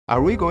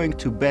Are we going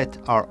to bet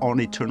our own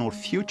eternal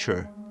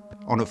future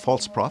on a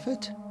false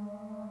prophet?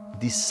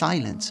 This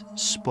silence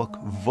spoke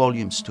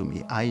volumes to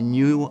me. I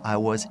knew I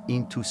was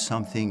into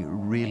something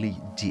really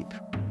deep.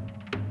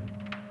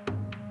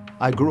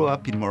 I grew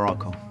up in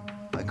Morocco.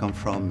 I come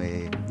from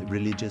a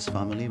religious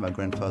family. My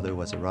grandfather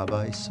was a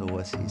rabbi, so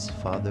was his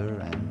father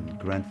and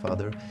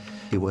grandfather.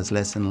 It was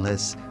less and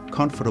less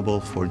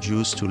comfortable for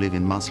Jews to live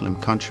in Muslim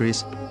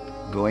countries.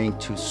 Going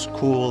to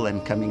school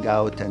and coming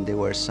out, and there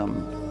were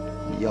some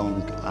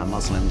young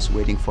Muslims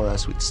waiting for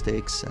us with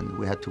sticks, and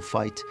we had to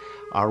fight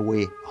our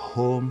way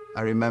home.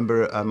 I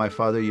remember my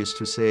father used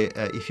to say,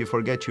 if you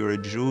forget you're a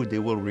Jew, they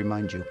will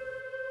remind you.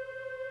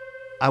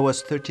 I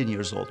was 13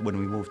 years old when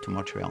we moved to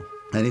Montreal,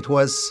 and it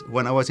was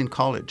when I was in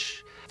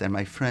college. And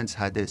my friends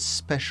had a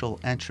special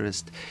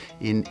interest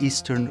in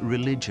Eastern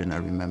religion, I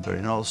remember,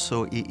 and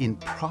also in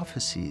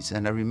prophecies.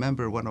 And I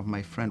remember one of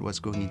my friends was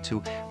going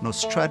into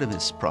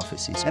Nostradamus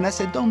prophecies. And I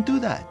said, don't do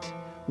that.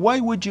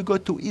 Why would you go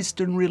to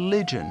Eastern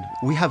religion?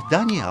 We have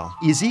Daniel,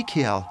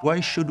 Ezekiel.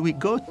 Why should we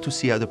go to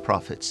see other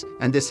prophets?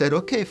 And they said,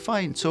 okay,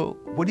 fine. So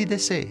what did they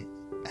say?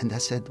 And I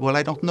said, well,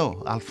 I don't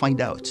know. I'll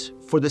find out.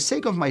 For the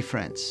sake of my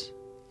friends,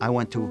 I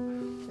went to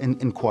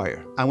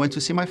inquire. I went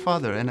to see my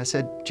father and I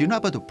said, do you know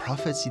about the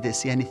prophets? Did they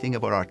say anything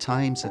about our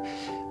times?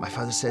 My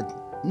father said,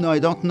 no, I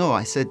don't know.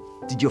 I said,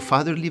 did your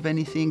father leave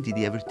anything? Did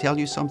he ever tell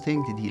you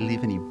something? Did he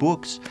leave any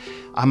books?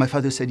 My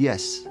father said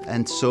yes.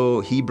 And so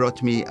he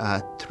brought me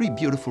 3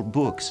 beautiful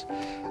books.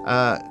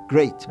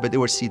 Great, but they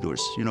were sidurs,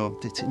 you know,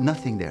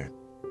 nothing there.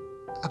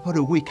 About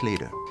a week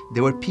later,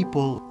 there were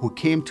people who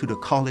came to the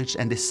college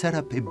and they set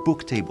up a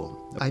book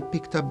table. I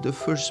picked up the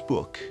first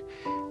book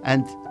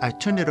and I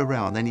turned it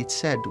around and it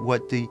said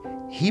what the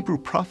Hebrew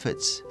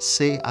prophets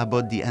say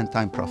about the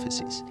end-time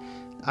prophecies.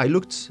 I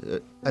looked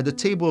at the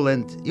table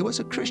and it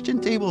was a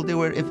Christian table. They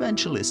were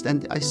evangelists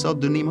and I saw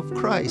the name of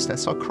Christ. I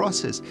saw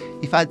crosses.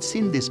 If I'd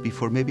seen this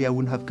before, maybe I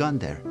wouldn't have gone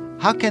there.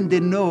 How can they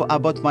know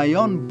about my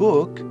own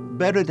book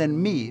better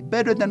than me,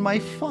 better than my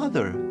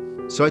father?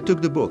 So I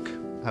took the book.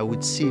 I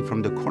would see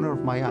from the corner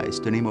of my eyes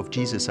the name of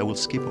Jesus. I will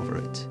skip over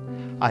it.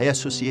 I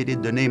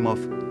associated the name of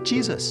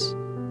Jesus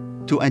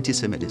to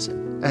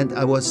anti-Semitism. And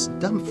I was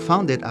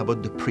dumbfounded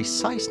about the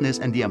preciseness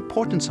and the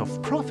importance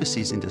of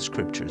prophecies in the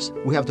scriptures.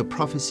 We have the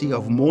prophecy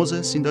of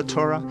Moses in the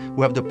Torah.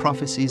 We have the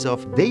prophecies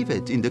of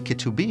David in the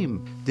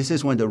Ketubim. This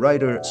is when the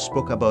writer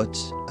spoke about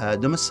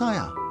the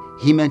Messiah.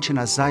 He mentioned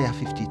Isaiah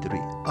 53.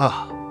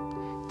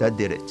 That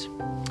did it.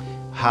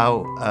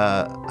 How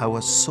I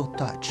was so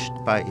touched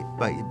by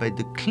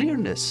the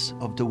clearness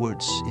of the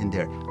words in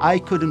there. I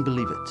couldn't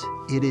believe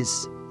it. It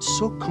is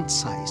so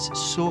concise,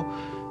 so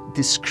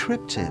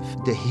descriptive.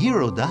 The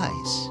hero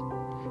dies.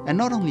 And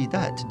not only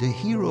that, the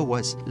hero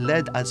was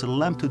led as a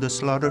lamb to the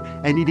slaughter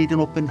and he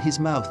didn't open his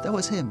mouth. That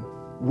was him.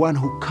 One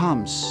who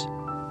comes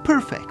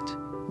perfect,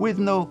 with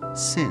no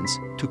sins,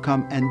 to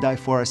come and die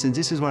for us. And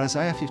this is what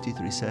Isaiah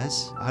 53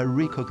 says. I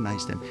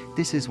recognized him.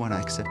 This is when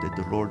I accepted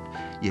the Lord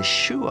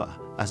Yeshua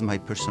as my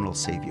personal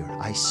Savior.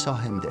 I saw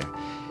him there.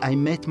 I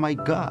met my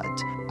God.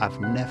 I've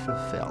never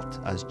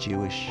felt as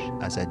Jewish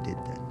as I did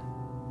then.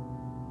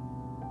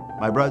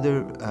 My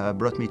brother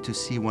brought me to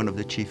see one of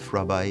the chief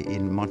rabbi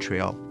in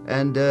Montreal.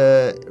 And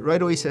right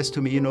away he says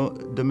to me, you know,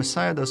 the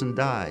Messiah doesn't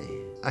die.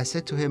 I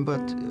said to him, but,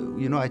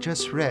 you know, I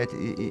just read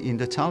in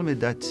the Talmud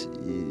that,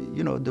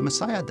 you know, the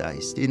Messiah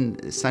dies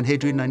in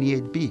Sanhedrin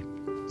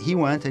 98b. He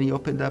went and he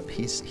opened up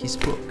his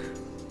book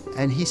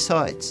and he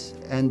saw it.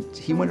 And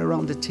he went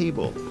around the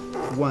table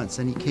once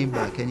and he came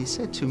back and he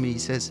said to me, he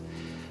says,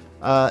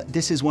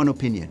 this is one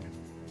opinion.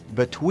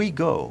 But we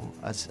go,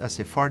 as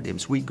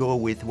Sephardims, we go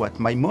with what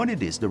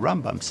Maimonides, the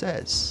Rambam,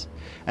 says.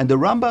 And the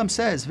Rambam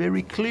says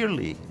very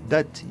clearly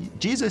that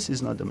Jesus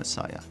is not the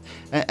Messiah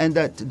and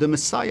that the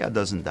Messiah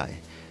doesn't die.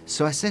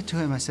 So I said to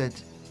him, I said,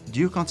 do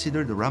you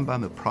consider the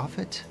Rambam a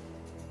prophet?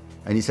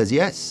 And he says,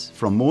 yes,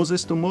 from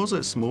Moses to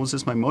Moses,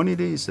 Moses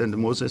Maimonides and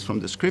Moses from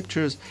the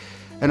scriptures.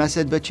 And I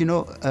said, but you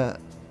know,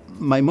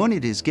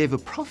 Maimonides gave a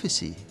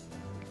prophecy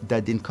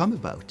that didn't come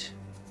about.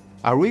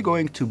 Are we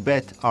going to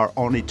bet our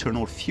own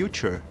eternal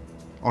future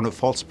on a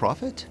false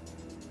prophet?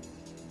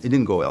 It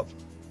didn't go well.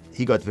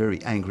 He got very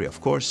angry,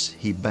 of course.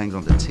 He banged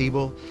on the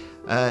table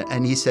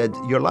and he said,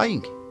 you're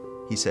lying,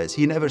 he says.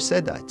 He never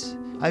said that.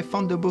 I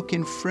found a book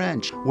in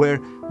French where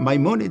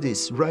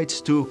Maimonides writes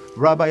to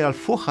Rabbi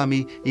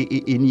Al-Fuhami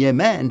in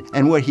Yemen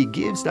and where he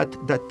gives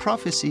that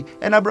prophecy,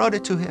 and I brought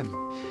it to him.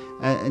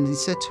 And he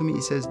said to me,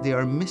 he says, there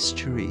are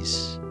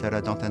mysteries that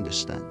I don't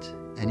understand.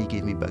 And he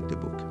gave me back the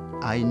book.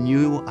 I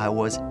knew I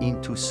was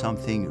into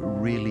something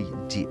really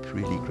deep,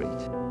 really great.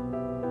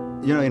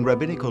 You know, in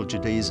rabbinical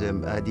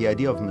Judaism, the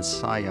idea of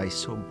Messiah is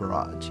so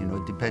broad. You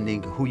know,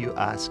 depending who you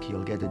ask,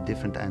 you'll get a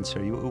different answer.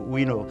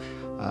 We know,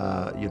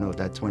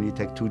 that when you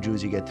take two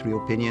Jews, you get 3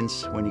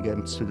 opinions. When you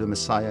get to the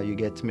Messiah, you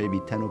get maybe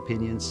 10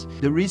 opinions.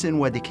 The reason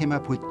why they came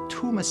up with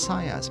 2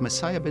 Messiahs,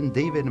 Messiah ben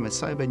David and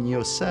Messiah ben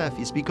Yosef,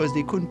 is because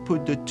they couldn't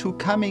put the 2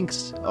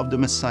 comings of the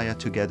Messiah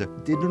together.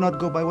 They do not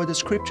go by what the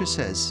Scripture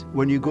says.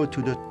 When you go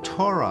to the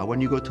Torah, when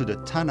you go to the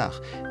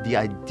Tanakh, the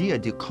idea,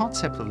 the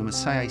concept of the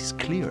Messiah is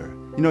clear.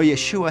 You know,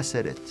 Yeshua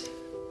said it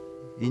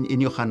in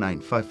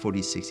Yochanan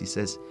 5:46. He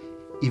says,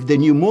 if they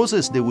knew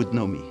Moses, they would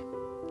know me.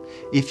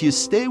 If you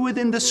stay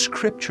within the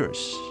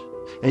Scriptures,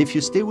 and if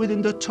you stay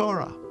within the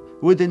Torah,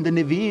 within the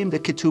Nevi'im, the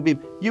Ketubim,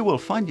 you will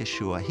find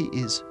Yeshua. He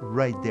is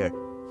right there.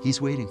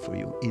 He's waiting for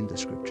you in the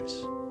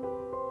Scriptures.